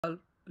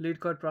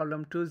LeetCode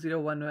problem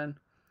 2011,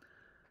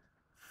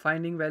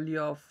 finding value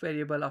of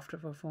variable after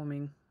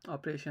performing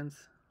operations.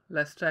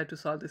 Let's try to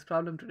solve this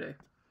problem today.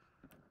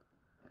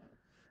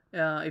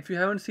 If you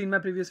haven't seen my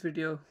previous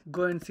video,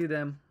 go and see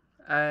them.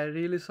 I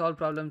really solve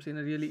problems in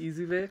a really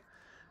easy way,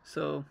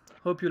 so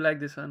hope you like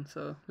this one.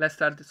 So let's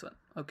start this one.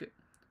 Okay,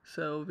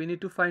 so we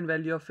need to find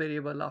value of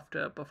variable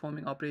after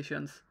performing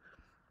operations.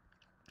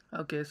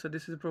 Okay, so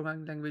this is a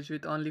programming language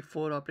with only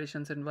 4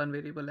 operations and 1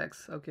 variable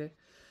x. Okay,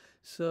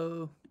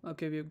 so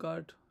we've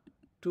got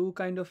two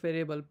kind of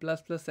variable,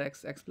 plus plus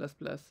x, x plus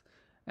plus,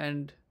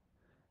 and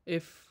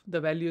if the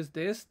value is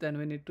this, then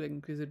we need to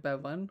increase it by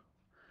 1,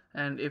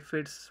 and if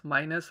it's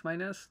minus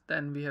minus,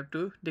 then we have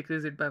to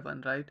decrease it by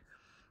 1, right?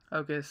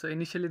 Okay, so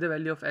initially the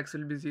value of x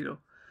will be 0.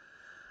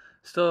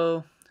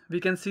 So we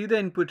can see the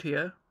input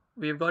here.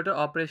 We've got a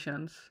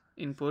operations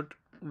input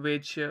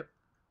which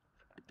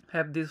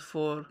have these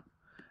 4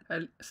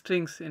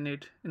 strings in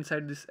it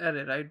inside this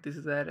array, right? This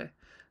is the array.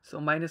 So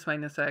minus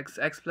minus x,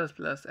 x plus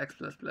plus, x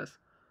plus plus.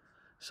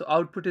 So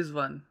output is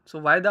 1. So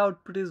why the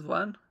output is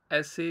 1?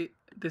 As see,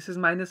 this is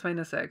minus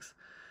minus x.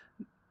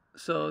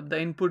 So the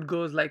input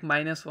goes like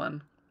minus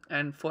 1.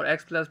 And for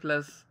x plus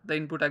plus, the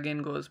input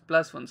again goes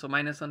plus 1. So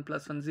minus 1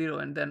 plus 1, 0.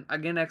 And then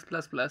again x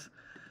plus plus.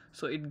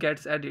 So it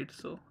gets added.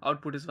 So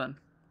output is 1.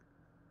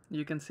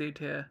 You can see it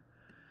here.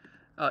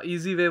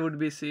 Easy way would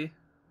be see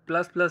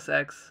plus plus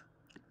x,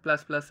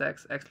 plus plus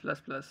x, x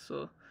plus plus.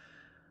 So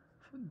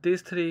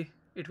these 3,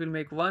 it will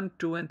make 1,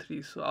 2 and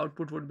 3. So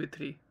output would be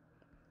 3.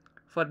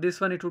 For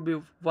this one, it would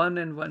be 1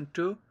 and 1,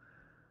 2,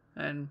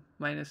 and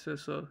minus 2,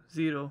 so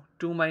 0.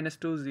 2 minus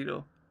 2,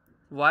 0.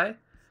 Why?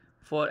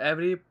 For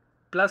every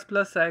plus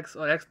plus x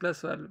or x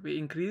plus 1, we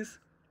increase,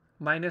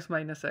 minus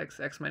minus x,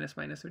 x minus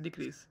minus, we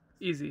decrease.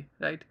 Easy,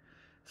 right?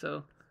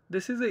 So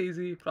this is an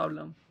easy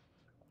problem.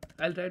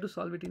 I'll try to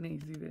solve it in an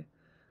easy way.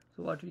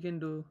 So what we can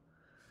do,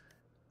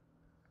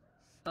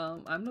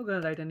 I'm not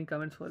going to write any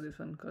comments for this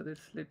one because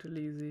it's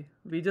literally easy.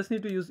 We just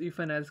need to use if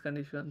and else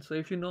condition. So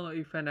if you know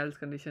if and else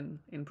condition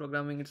in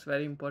programming, it's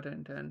very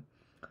important, and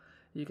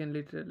you can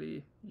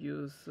literally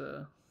use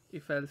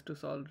if else to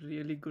solve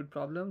really good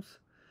problems.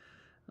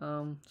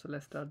 So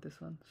let's start this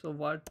one. So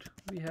what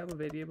we have a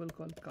variable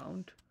called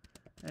count,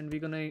 and we're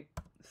gonna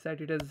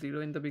set it as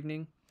 0 in the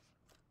beginning.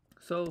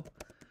 So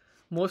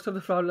most of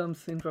the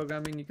problems in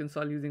programming you can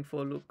solve using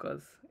for loop,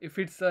 because if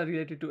it's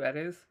related to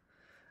arrays,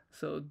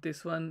 so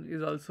this one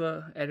is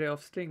also an array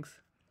of strings.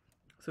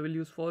 So we'll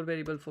use for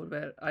variable for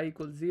where I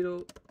equals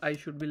 0, I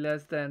should be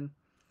less than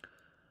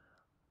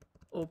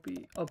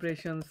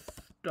operations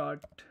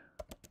dot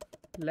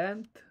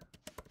length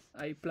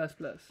I plus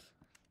plus,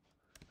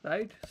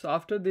 right? So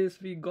after this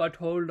we got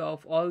hold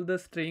of all the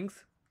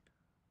strings.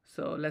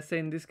 So let's say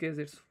in this case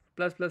it's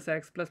plus plus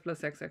x, plus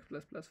plus x, x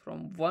plus plus,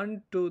 from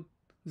 1 to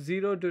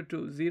 0 to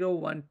 2, 0,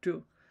 1,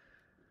 2,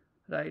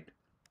 right?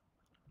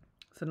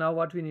 So now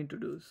what we need to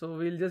do, so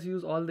we'll just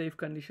use all the if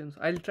conditions.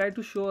 I'll try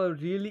to show a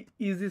really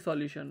easy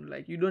solution,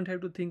 like you don't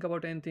have to think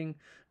about anything,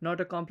 not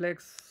a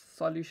complex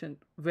solution,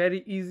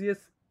 very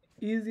easiest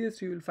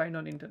you will find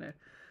on internet.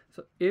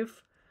 So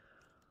if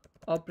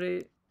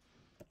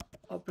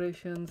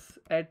operations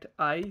at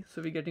I,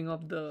 so we're getting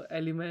off the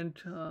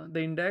element,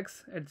 the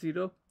index at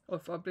 0,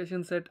 of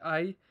operations at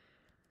I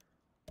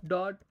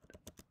dot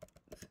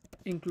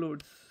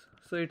includes.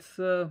 So it's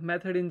a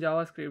method in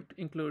JavaScript,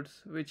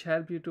 includes, which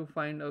help you to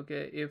find,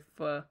 okay, if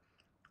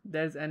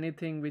there's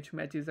anything which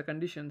matches the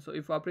condition. So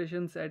if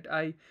operations at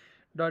I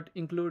dot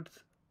includes,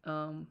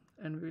 and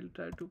we'll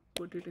try to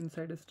put it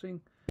inside a string.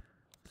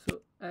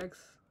 So x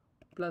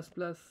plus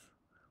plus,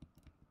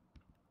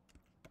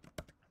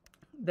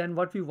 then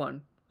what we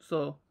want.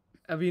 So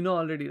we know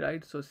already,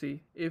 right? So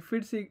see, if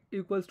it's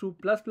equals to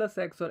plus plus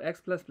x or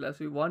x plus plus,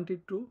 we want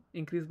it to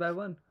increase by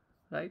 1,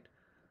 right?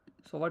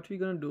 So what we're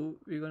gonna do,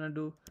 we're gonna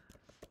do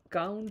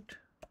count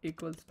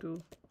equals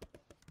to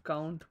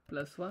count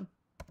plus 1,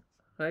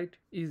 right?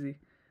 Easy.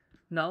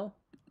 Now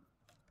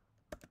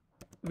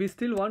we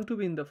still want to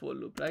be in the for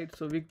loop, right?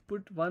 So we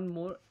put one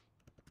more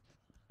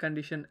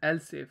condition,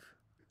 else if.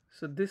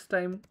 So this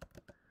time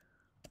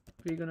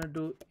we're gonna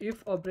do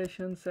if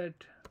operations at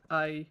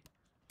I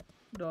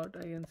dot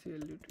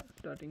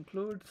dot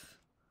includes,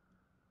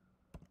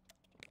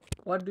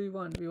 what do we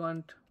want? We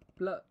want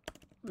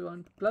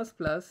plus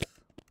plus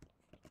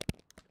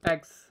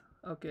x.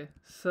 Okay,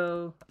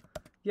 so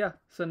yeah,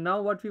 so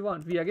now what we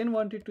want, we again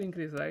want it to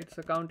increase, right?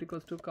 So count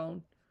equals to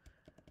count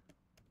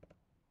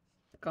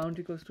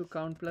equals to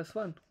count plus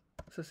 1.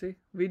 So see,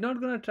 we're not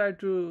gonna try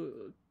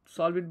to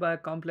solve it by a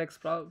complex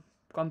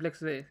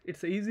way.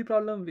 It's an easy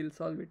problem, we'll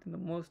solve it in the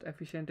most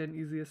efficient and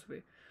easiest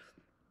way,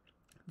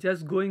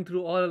 just going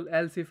through all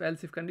else if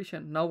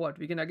condition. Now what,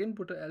 we can again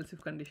put a else if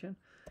condition.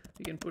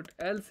 We can put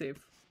else if.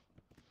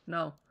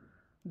 Now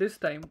this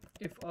time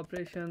if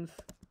operations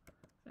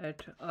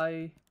at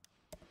I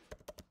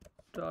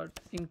dot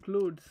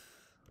includes,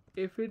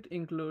 if it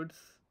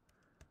includes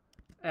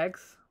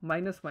x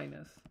minus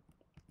minus,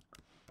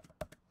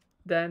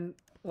 then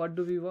what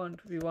do we want?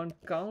 We want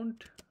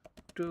count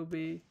to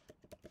be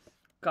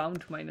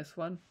count minus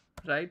 1,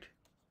 right?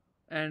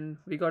 And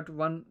we got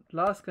one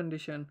last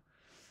condition,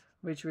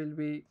 which will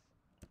be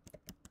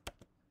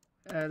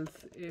else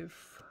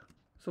if.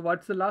 So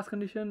what's the last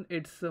condition?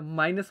 It's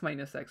minus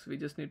x. We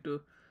just need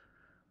to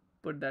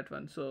put that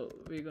one. So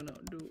we're gonna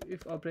do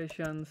if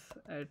operations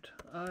at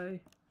I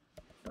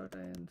dot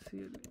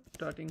incl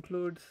dot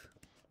includes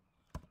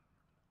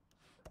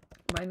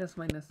minus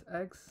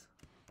x.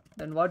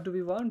 Then what do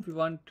we want? We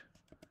want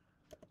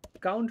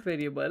count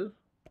variable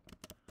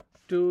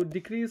to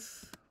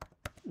decrease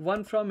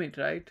 1 from it,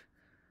 right?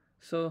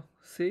 So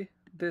see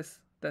this,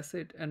 that's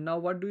it. And now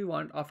what do we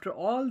want? After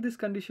all these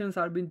conditions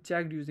are being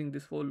checked using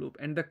this for loop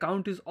and the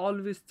count is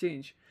always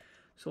changed.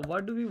 So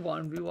what do we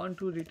want? We want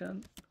to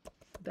return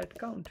that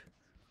count.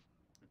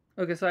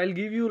 Okay, so I'll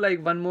give you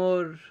like one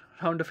more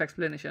round of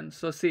explanation.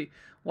 So see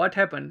what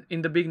happened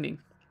in the beginning.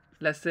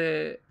 Let's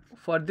say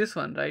for this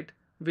one, right?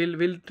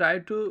 We'll try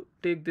to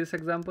take this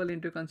example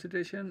into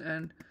consideration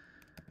and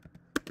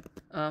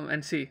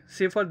see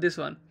for this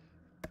one.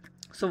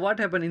 So what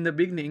happened in the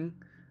beginning?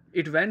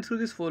 It went through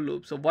this for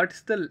loop. So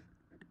what's the,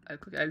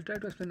 I'll try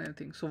to explain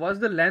everything. So what's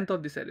the length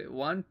of this array?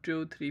 1,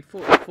 2, 3,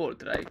 4,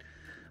 fourth, right?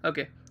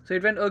 Okay, so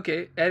it went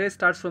okay, array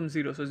starts from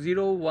 0. So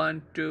 0,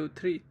 1, 2,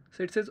 3.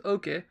 So it says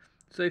okay.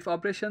 So if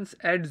operations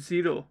add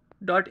 0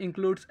 dot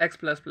includes x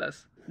plus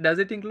plus, does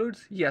it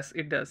includes? Yes,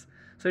 it does.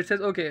 So it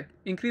says okay,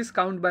 increase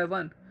count by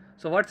 1.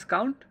 So what's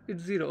count?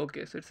 It's 0.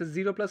 Okay, so it says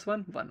 0 plus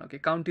 1, 1. Okay,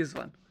 count is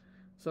 1.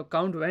 So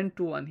count went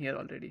to 1 here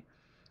already.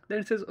 Then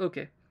it says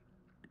okay,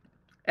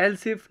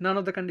 else if none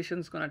of the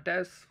conditions gonna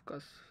test,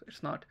 because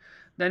it's not,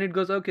 then it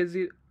goes okay,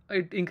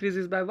 it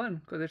increases by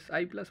 1 because it's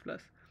I plus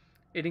plus.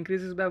 It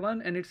increases by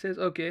 1 and it says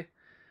okay,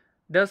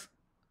 does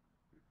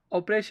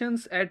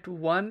operations at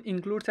 1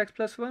 includes x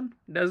plus 1?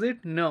 Does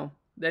it? No.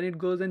 Then it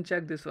goes and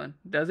check this one.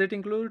 Does it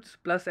includes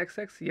plus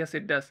xx? Yes,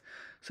 it does.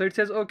 So it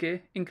says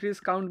okay, increase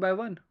count by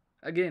 1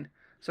 again.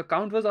 So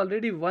count was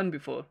already 1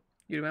 before,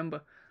 you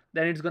remember.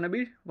 Then it's gonna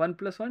be 1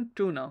 plus 1,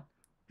 2 now.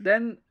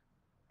 Then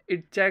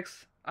it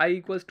checks I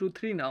equals to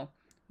 3 now.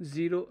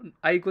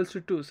 I equals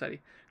to 2,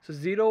 sorry. So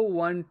 0,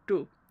 1,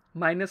 2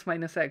 minus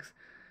x.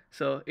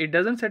 So it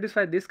doesn't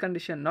satisfy this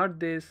condition, not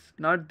this,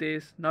 not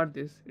this, not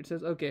this. It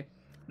says okay,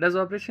 does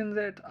operations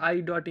at I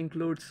dot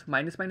includes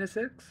minus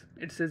x?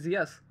 It says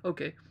yes.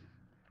 Okay,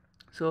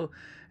 so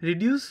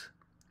reduce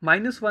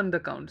minus 1 the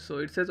count. So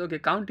it says okay,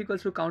 count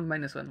equals to count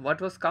minus 1. What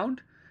was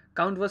count?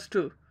 Count was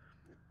 2.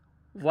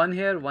 1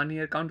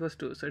 here, count was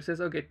 2. So it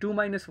says okay, 2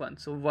 minus 1,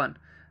 so 1.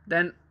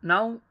 Then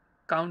now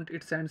count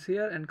it sends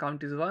here and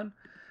count is 1.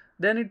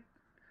 Then it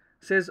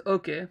says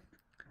okay,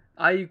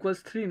 I equals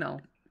 3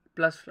 now,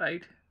 plus,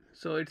 right?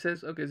 So it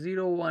says okay,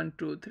 0, 1,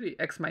 2, 3,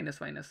 x minus.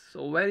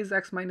 So where is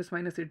x minus?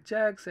 It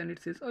checks and it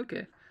says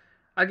okay,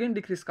 again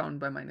decrease count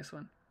by minus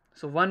 1.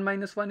 So 1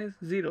 minus 1 is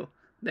 0.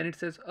 Then it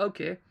says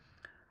okay,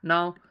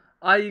 now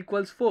I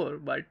equals 4,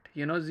 but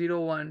you know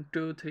 0, 1,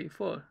 2, 3,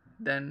 4.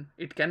 Then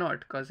it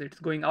cannot because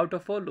it's going out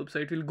of for loop. So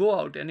it will go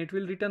out and it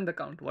will return the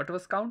count. What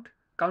was count?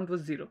 Count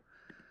was 0.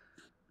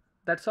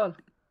 That's all.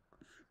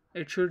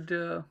 It should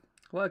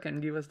work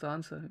and give us the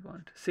answer we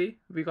want. See,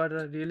 we got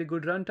a really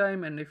good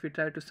runtime, and if we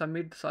try to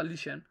submit the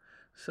solution,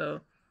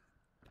 so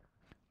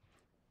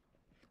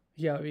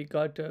yeah, we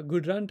got a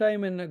good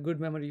runtime and a good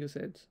memory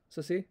usage.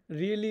 So see,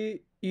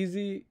 really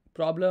easy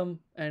problem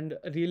and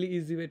a really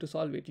easy way to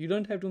solve it. You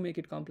don't have to make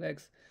it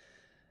complex.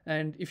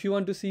 And if you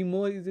want to see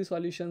more easy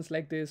solutions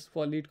like this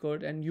for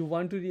LeetCode, and you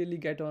want to really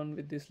get on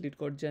with this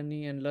LeetCode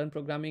journey and learn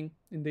programming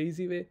in the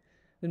easy way,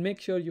 then make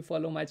sure you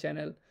follow my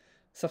channel,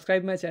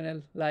 subscribe my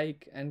channel,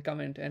 like and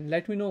comment, and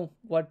let me know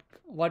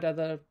what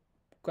other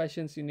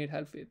questions you need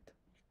help with.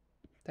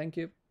 Thank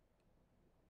you.